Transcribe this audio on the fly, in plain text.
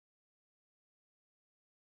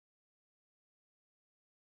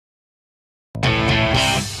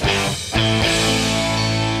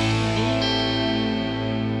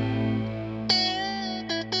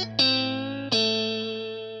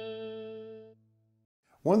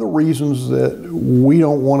One of the reasons that we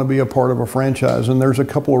don't want to be a part of a franchise, and there's a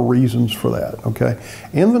couple of reasons for that, okay?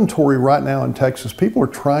 Inventory right now in Texas, people are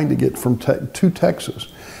trying to get to Texas.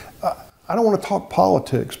 I don't want to talk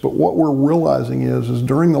politics, but what we're realizing is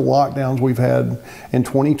during the lockdowns we've had in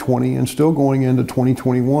 2020 and still going into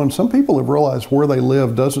 2021, some people have realized where they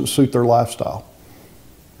live doesn't suit their lifestyle.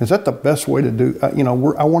 Is that the best way to do,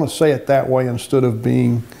 I want to say it that way instead of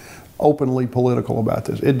being openly political about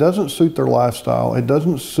this. It doesn't suit their lifestyle. It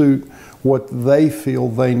doesn't suit what they feel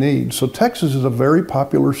they need. So Texas is a very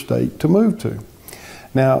popular state to move to.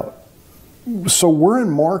 Now, so we're in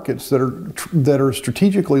markets that are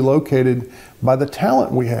strategically located by the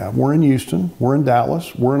talent we have. We're in Houston, we're in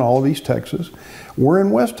Dallas, we're in all of East Texas, we're in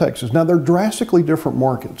West Texas. Now they're drastically different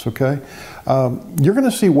markets, okay? You're gonna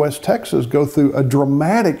see West Texas go through a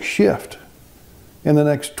dramatic shift in the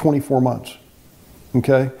next 24 months,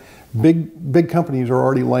 okay? Big companies are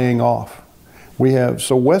already laying off.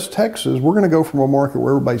 So West Texas, we're gonna go from a market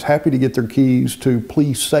where everybody's happy to get their keys to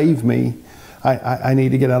please save me. I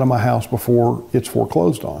need to get out of my house before it's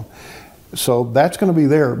foreclosed on. So that's going to be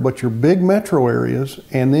there, but your big metro areas,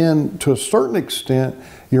 and then to a certain extent,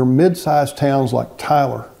 your mid-sized towns like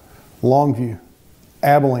Tyler, Longview,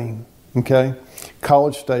 Abilene, okay,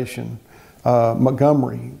 College Station,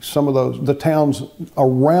 Montgomery, some of those, the towns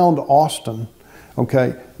around Austin,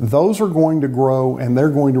 okay, those are going to grow and they're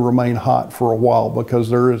going to remain hot for a while because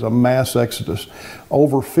there is a mass exodus.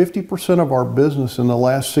 Over 50% of our business in the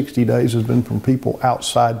last 60 days has been from people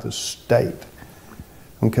outside the state.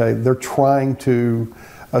 Okay, they're trying to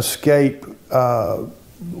escape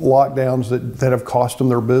lockdowns that have cost them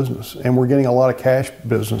their business. And we're getting a lot of cash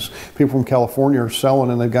business. People from California are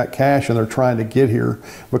selling and they've got cash and they're trying to get here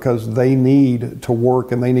because they need to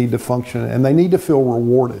work and they need to function and they need to feel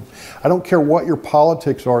rewarded. I don't care what your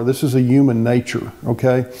politics are, this is a human nature,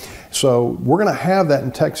 okay? So we're gonna have that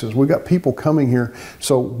in Texas. We've got people coming here.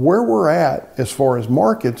 So where we're at as far as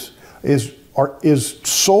markets is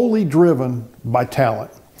solely driven by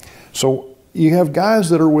talent. So you have guys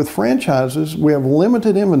that are with franchises, we have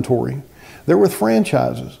limited inventory, they're with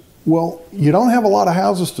franchises. Well, you don't have a lot of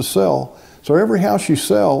houses to sell, so every house you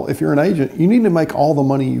sell, if you're an agent, you need to make all the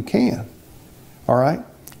money you can, all right?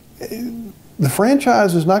 The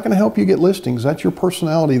franchise is not going to help you get listings. That's your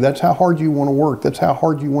personality. That's how hard you want to work. That's how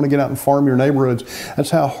hard you want to get out and farm your neighborhoods.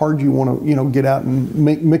 That's how hard you want to, get out and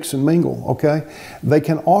mix and mingle, okay? They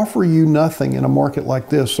can offer you nothing in a market like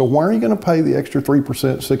this. So why are you going to pay the extra 3%,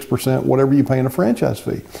 6%, whatever you pay in a franchise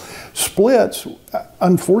fee? Splits,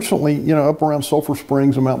 unfortunately, up around Sulphur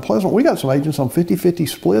Springs and Mount Pleasant, we got some agents on 50-50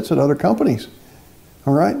 splits at other companies,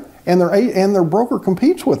 all right? And their broker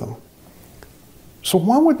competes with them. So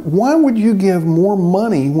why would you give more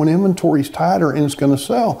money when inventory's tighter and it's going to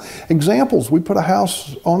sell? Examples, we put a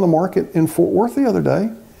house on the market in Fort Worth the other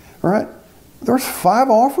day, all right? There's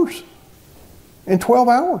 5 offers in 12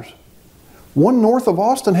 hours. One north of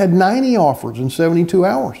Austin had 90 offers in 72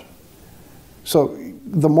 hours. So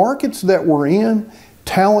the markets that we're in,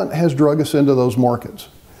 talent has drug us into those markets.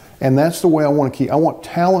 And that's the way I want to keep. I want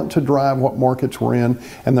talent to drive what markets we're in,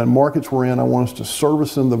 and the markets we're in, I want us to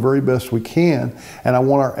service them the very best we can, and I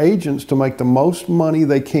want our agents to make the most money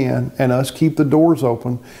they can and us keep the doors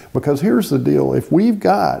open, because here's the deal. If we've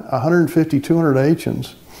got 150, 200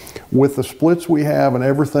 agents with the splits we have and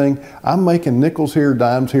everything, I'm making nickels here,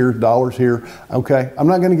 dimes here, dollars here, okay? I'm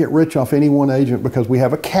not going to get rich off any one agent because we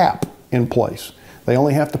have a cap in place. They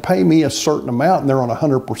only have to pay me a certain amount and they're on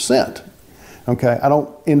 100%. Okay,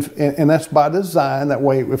 and that's by design. That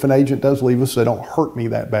way, if an agent does leave us, they don't hurt me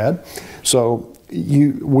that bad. So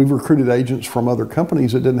we've recruited agents from other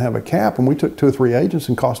companies that didn't have a cap, and we took 2 or 3 agents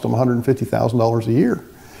and cost them $150,000 a year.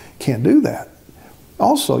 Can't do that.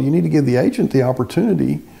 Also, you need to give the agent the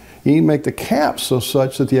opportunity. You need to make the cap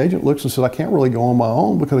such that the agent looks and says, I can't really go on my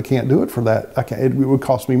own because I can't do it for that. It would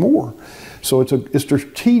cost me more. So it's a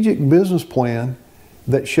strategic business plan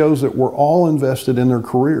that shows that we're all invested in their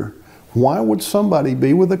career. Why would somebody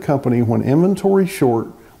be with a company when inventory's short,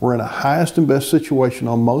 we're in a highest and best situation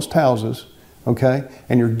on most houses, okay,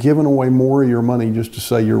 and you're giving away more of your money just to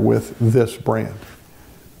say you're with this brand?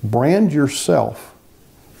 Brand yourself.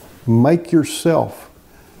 Make yourself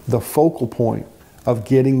the focal point of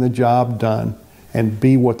getting the job done and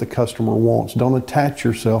be what the customer wants. Don't attach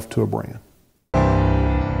yourself to a brand.